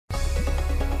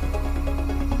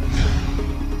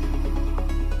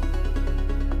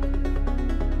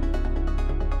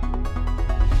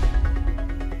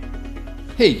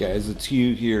Hey guys, it's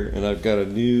Hugh here, and I've got a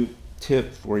new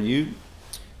tip for you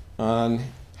on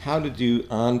how to do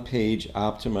on-page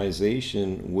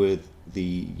optimization with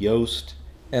the Yoast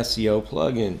SEO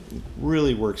plugin. It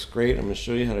really works great. I'm going to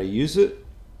show you how to use it.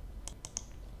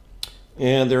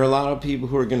 And there are a lot of people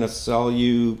who are going to sell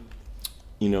you,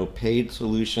 paid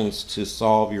solutions to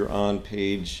solve your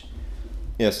on-page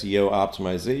SEO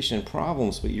optimization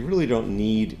problems, but you really don't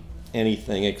need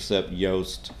anything except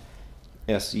Yoast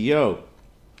SEO.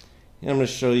 And I'm going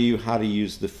to show you how to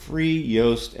use the free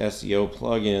Yoast SEO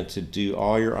plugin to do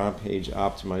all your on-page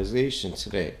optimization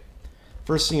today.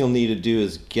 First thing you'll need to do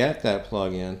is get that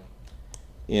plugin,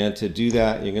 and to do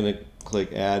that you're going to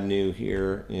click Add New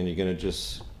here, and you're going to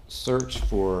just search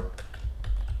for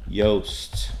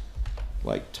Yoast,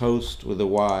 like toast with a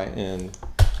Y, and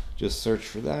just search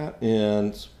for that,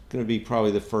 and it's going to be probably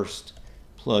the first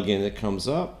plugin that comes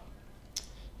up.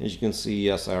 As you can see,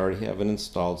 yes, I already have it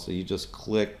installed, so you just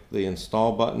click the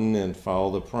install button and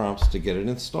follow the prompts to get it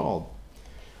installed.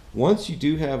 Once you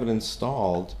do have it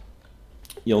installed,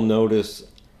 you'll notice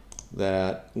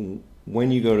that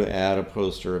when you go to add a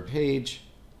post or a page,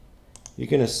 you're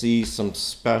going to see some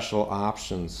special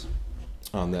options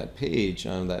on that page,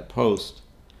 on that post,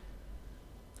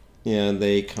 and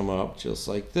they come up just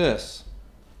like this.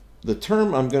 The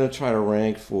term I'm going to try to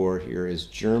rank for here is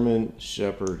German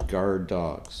Shepherd Guard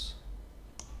Dogs.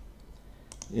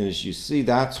 And as you see,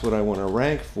 that's what I want to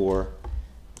rank for.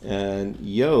 And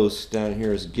Yoast down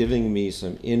here is giving me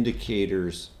some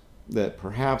indicators that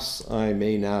perhaps I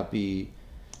may not be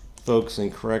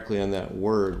focusing correctly on that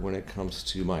word when it comes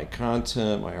to my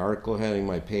content, my article heading,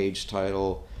 my page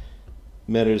title,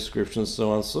 meta description, so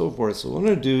on and so forth. So what I'm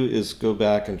going to do is go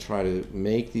back and try to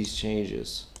make these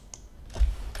changes.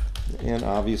 And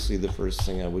obviously the first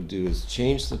thing I would do is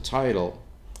change the title,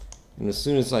 and as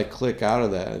soon as I click out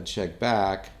of that and check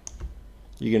back,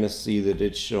 you're going to see that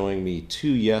it's showing me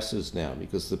 2 yeses now,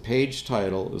 because the page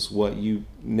title is what you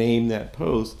name that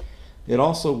post. It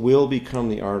also will become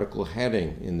the article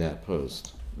heading in that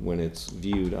post when it's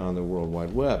viewed on the World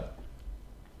Wide Web.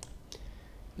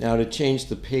 Now to change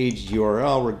the page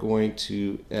URL, we're going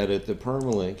to edit the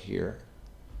permalink here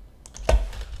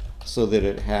so that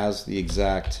it has the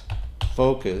exact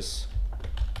focus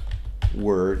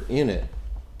word in it.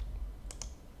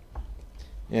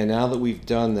 And now that we've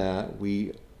done that,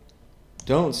 we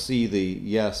don't see the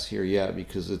yes here yet,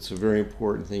 because it's a very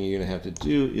important thing you're going to have to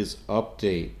do is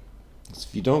update. So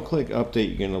if you don't click update,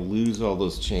 you're going to lose all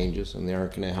those changes, and they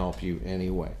aren't going to help you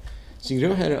anyway. So you can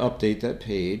go ahead and update that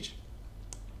page.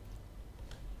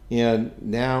 And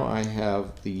now I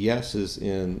have the yeses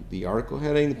in the article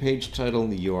heading, the page title,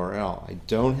 and the URL. I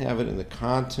don't have it in the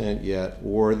content yet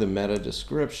or the meta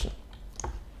description.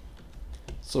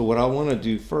 So what I want to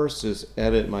do first is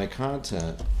edit my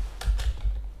content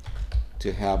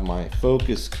to have my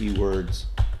focus keywords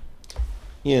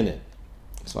in it.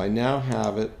 So I now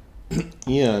have it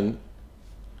in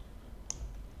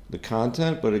the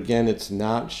content, but again, it's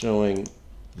not showing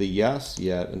the yes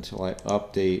yet until I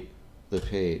update the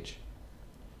page.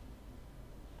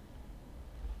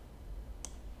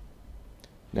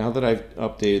 Now that I've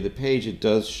updated the page, it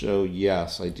does show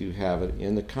yes, I do have it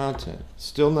in the content.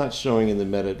 Still not showing in the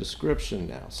meta description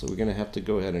now, so we're going to have to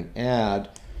go ahead and add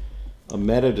a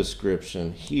meta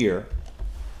description here.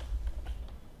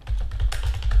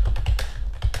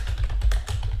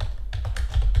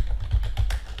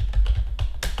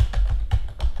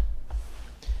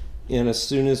 And as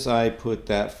soon as I put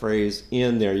that phrase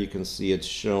in there, you can see it's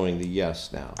showing the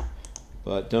yes now.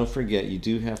 But don't forget, you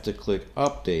do have to click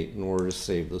update in order to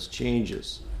save those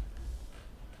changes.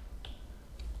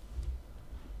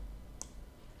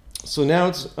 So now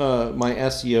it's my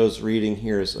SEO's reading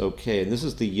here is okay, and this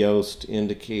is the Yoast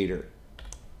indicator.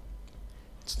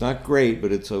 It's not great,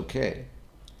 but it's okay.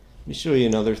 Let me show you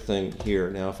another thing here.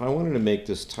 Now if I wanted to make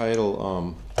this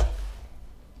title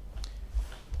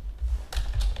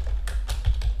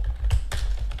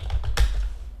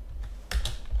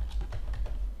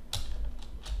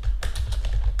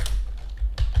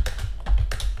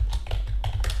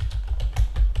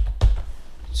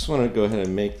just want to go ahead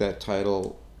and make that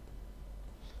title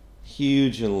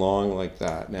huge and long like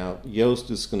that. Now Yoast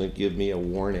is going to give me a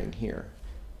warning here.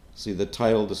 See, the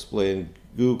title display in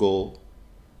Google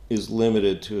is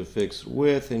limited to a fixed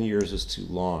width, and yours is too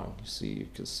long. You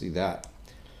can see that.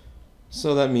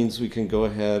 So that means we can go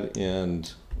ahead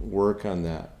and work on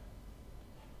that.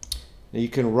 Now you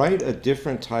can write a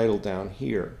different title down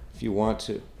here if you want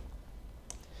to,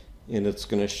 and it's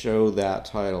going to show that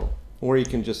title, or you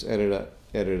can just edit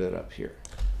it up here.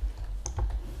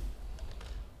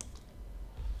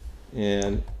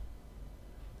 And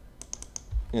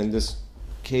in this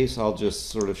case, I'll just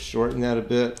sort of shorten that a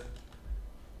bit.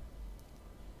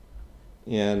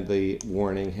 And the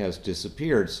warning has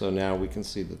disappeared. So now we can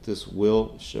see that this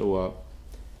will show up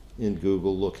in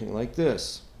Google looking like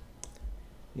this.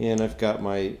 And I've got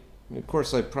my, of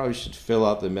course, I probably should fill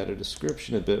out the meta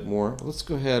description a bit more. Let's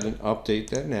go ahead and update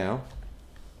that now.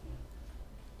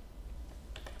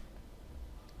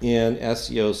 And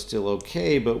SEO is still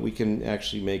okay, but we can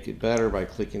actually make it better by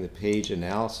clicking the page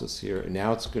analysis here. And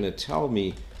now it's going to tell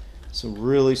me some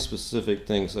really specific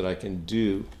things that I can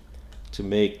do to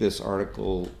make this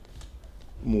article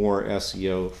more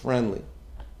SEO friendly.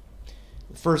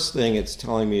 The first thing it's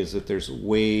telling me is that there's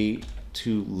way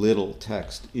too little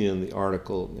text in the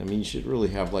article. I mean, you should really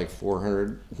have like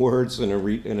 400 words in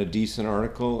a decent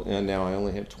article, and now I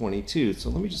only have 22. So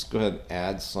let me just go ahead and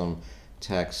add some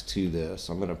text to this.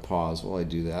 I'm going to pause while I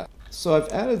do that. So I've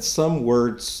added some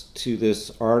words to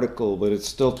this article, but it's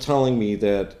still telling me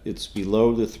that it's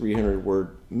below the 300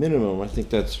 word minimum. I think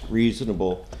that's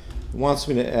reasonable. It wants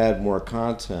me to add more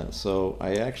content, so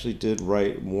I actually did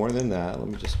write more than that. Let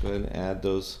me just go ahead and add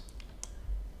those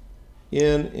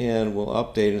in, and we'll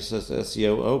update. It says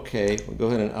SEO okay. We'll go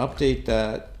ahead and update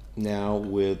that now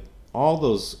with all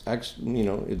those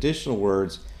additional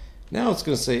words. Now it's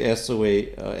going to say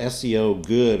SEO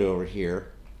good over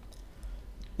here,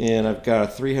 and I've got a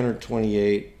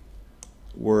 328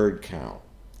 word count.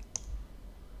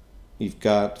 You've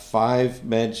got 5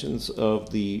 mentions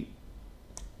of the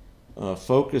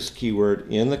focus keyword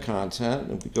in the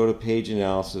content. If we go to page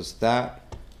analysis,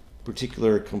 that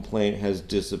particular complaint has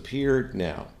disappeared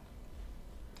now.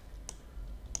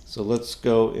 So let's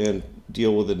go and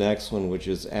deal with the next one, which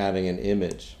is adding an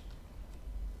image.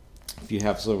 If you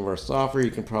have some of our software, you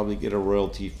can probably get a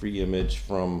royalty-free image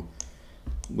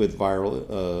with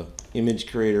Viral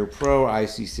Image Creator Pro,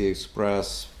 ICC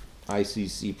Express,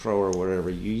 ICC Pro, or whatever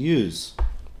you use.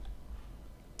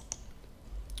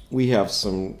 We have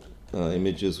some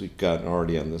images we've gotten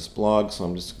already on this blog, so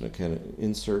I'm just going to kind of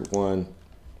insert one.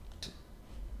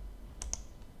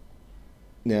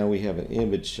 Now we have an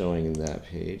image showing in that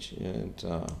page, and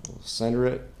we'll center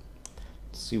it.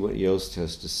 See what Yoast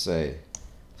has to say.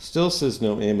 Still says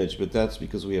no image, but that's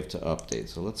because we have to update.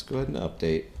 So let's go ahead and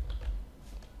update.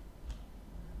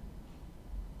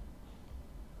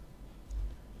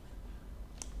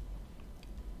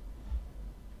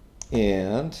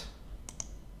 And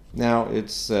now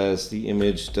it says the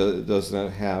image does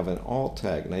not have an alt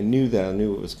tag. And I knew that. I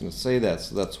knew it was going to say that,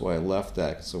 so that's why I left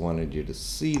that, because I wanted you to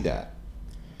see that.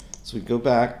 So we go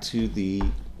back to the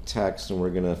text, and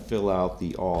we're going to fill out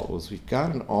the alt. We've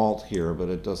got an alt here, but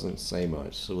it doesn't say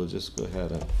much. So we'll just go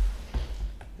ahead and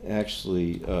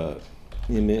actually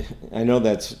I know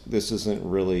this isn't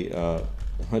really a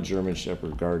German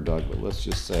Shepherd guard dog, but let's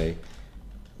just say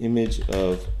image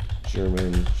of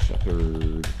German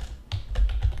Shepherd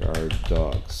guard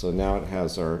dog. So now it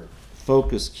has our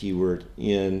focus keyword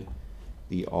in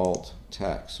the alt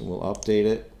text, and we'll update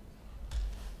it.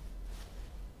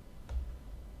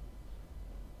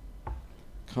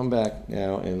 Come back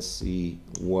now and see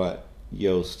what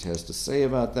Yoast has to say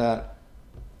about that.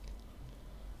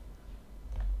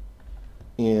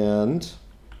 And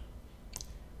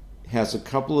has a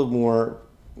couple of more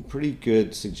pretty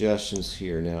good suggestions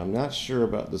here. Now, I'm not sure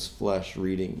about this flash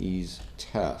reading ease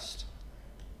test.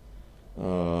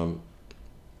 I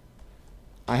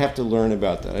have to learn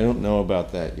about that. I don't know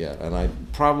about that yet. And I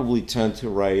probably tend to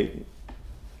write,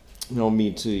 no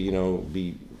need to,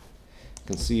 be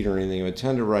conceit or anything. I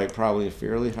tend to write probably a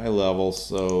fairly high level,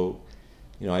 so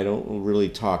I don't really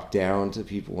talk down to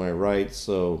people when I write.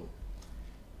 So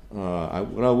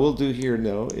what I will do here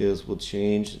now is we'll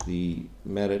change the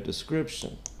meta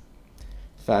description.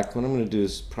 In fact, what I'm going to do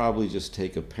is probably just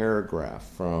take a paragraph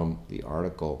from the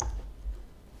article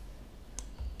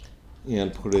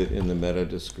and put it in the meta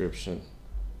description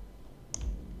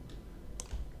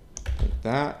like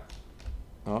that.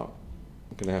 Oh,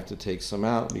 I'm going to have to take some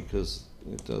out because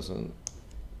it doesn't,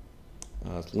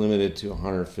 it's limited to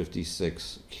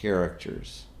 156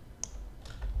 characters.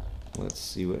 Let's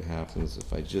see what happens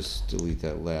if I just delete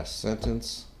that last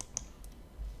sentence.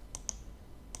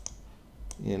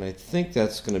 And I think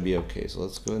that's going to be okay. So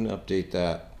let's go ahead and update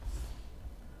that.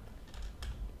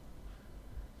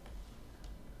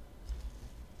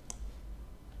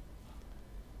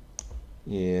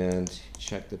 And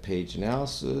check the page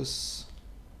analysis.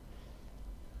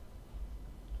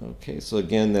 Okay, so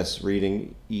again, this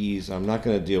reading ease, I'm not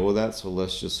going to deal with that, so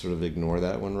let's just sort of ignore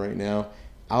that one right now.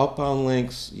 Outbound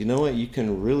links, you know what, you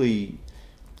can really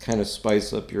kind of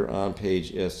spice up your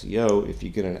on-page SEO if you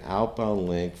get an outbound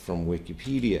link from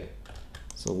Wikipedia.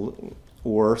 So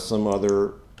or some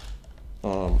other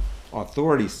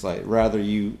authority site. Rather,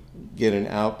 you get an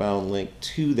outbound link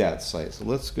to that site. So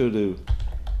let's go to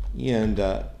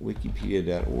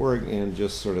en.wikipedia.org and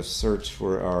just sort of search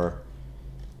for our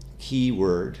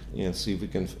keyword and see if we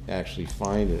can actually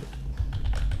find it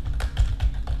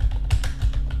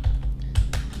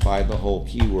by the whole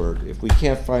keyword. If we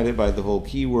can't find it by the whole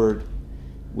keyword,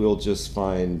 we'll just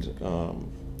find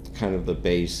kind of the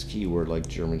base keyword like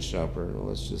German Shepherd.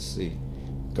 Let's just see.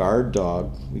 Guard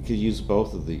dog. We could use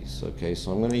both of these. Okay,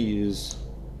 so I'm going to use,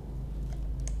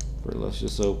 let's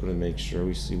just open and make sure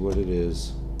we see what it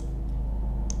is.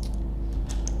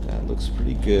 That looks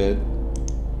pretty good.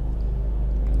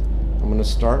 I'm going to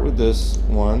start with this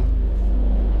one.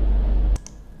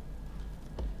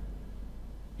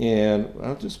 And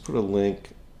I'll just put a link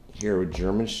here with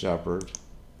German Shepherd.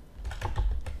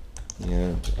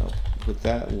 And I'll put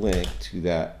that link to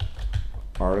that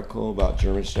article about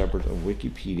German Shepherd on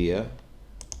Wikipedia.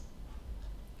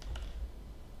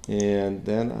 And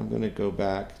then I'm going to go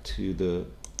back to the,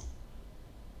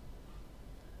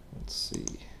 let's see,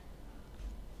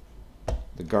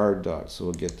 the guard dog. So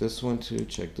we'll get this one too.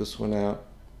 Check this one out.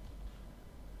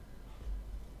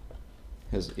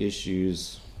 Has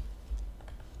issues.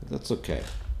 That's okay.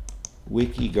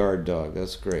 Wiki guard dog.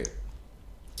 That's great.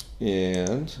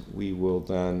 And we will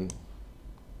then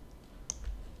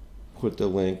put the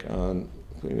link on.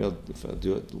 Maybe if I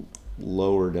do it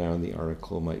lower down the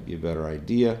article, might be a better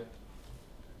idea.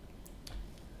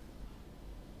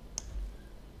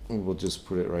 And we'll just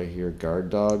put it right here, guard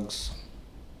dogs,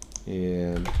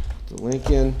 and put the link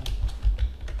in.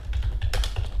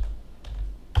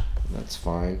 That's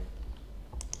fine.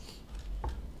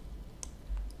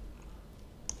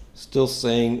 Still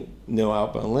saying no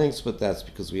outbound links, but that's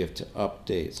because we have to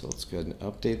update. So let's go ahead and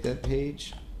update that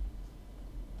page.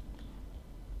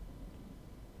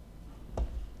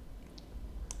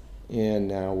 And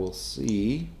now we'll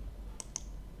see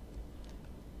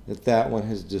that that one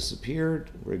has disappeared.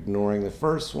 We're ignoring the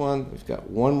first one. We've got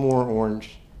one more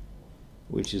orange,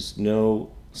 which is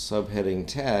no subheading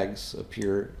tags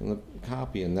appear in the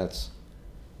copy, and that's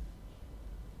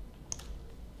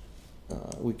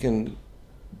we can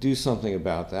do something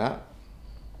about that.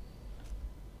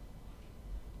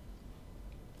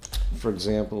 For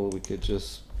example, we could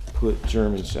just put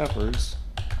German Shepherds.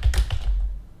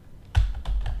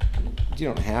 You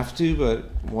don't have to,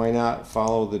 but why not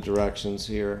follow the directions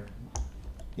here?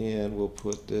 And we'll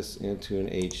put this into an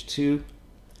H2,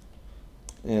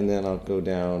 and then I'll go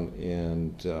down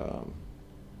and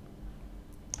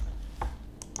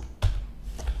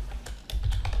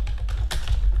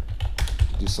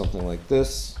do something like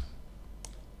this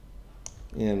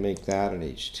and make that an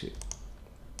H2.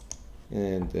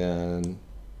 And then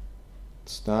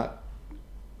it's not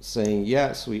saying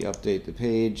yes, we update the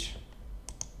page.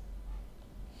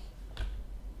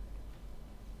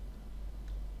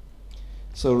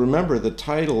 So remember, the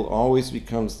title always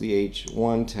becomes the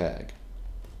H1 tag.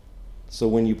 So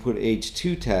when you put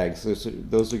H2 tags,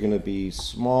 those are going to be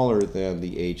smaller than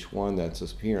the H1 that's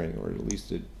appearing, or at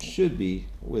least it should be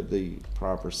with the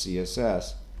proper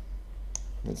CSS.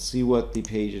 Let's see what the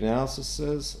page analysis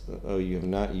says. Oh, you have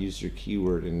not used your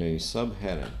keyword in any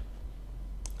subheading.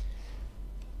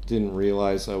 Didn't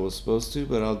realize I was supposed to,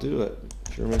 but I'll do it.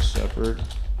 German Shepherd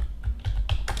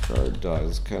guard dog.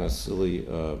 It's kind of silly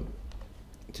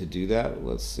to do that.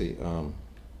 Let's see.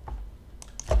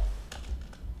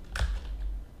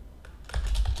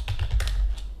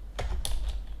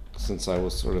 Since I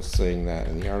was sort of saying that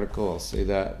in the article, I'll say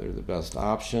that they're the best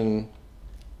option.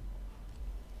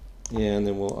 And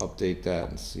then we'll update that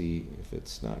and see if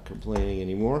it's not complaining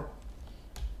anymore.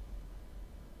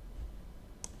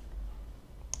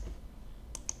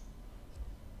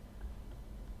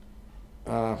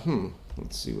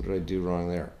 Let's see, what did I do wrong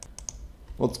there?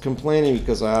 Well, it's complaining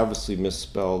because I obviously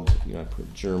misspelled, I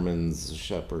put German's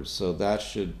Shepherds, so that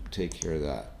should take care of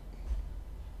that.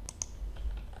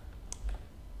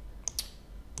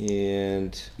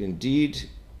 And indeed,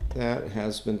 that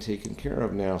has been taken care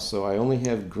of now. So I only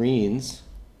have greens.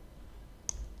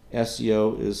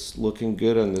 SEO is looking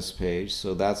good on this page,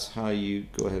 so that's how you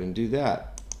go ahead and do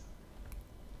that.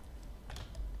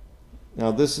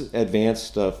 Now this advanced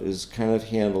stuff is kind of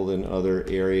handled in other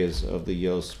areas of the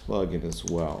Yoast plugin as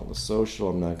well. The social,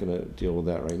 I'm not going to deal with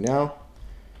that right now,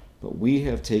 but we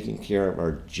have taken care of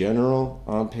our general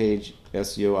on-page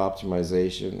SEO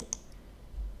optimization,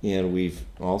 and we've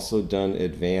also done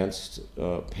advanced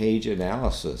page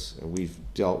analysis, and we've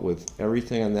dealt with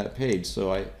everything on that page.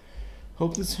 So I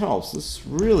hope this helps. This is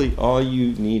really all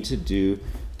you need to do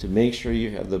to make sure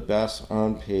you have the best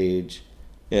on-page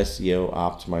SEO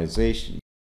optimization.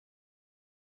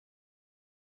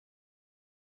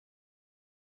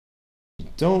 You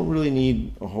don't really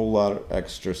need a whole lot of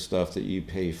extra stuff that you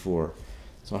pay for.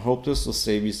 So I hope this will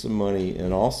save you some money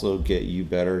and also get you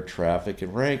better traffic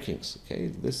and rankings. Okay,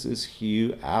 this is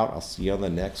Hugh out. I'll see you on the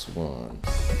next one.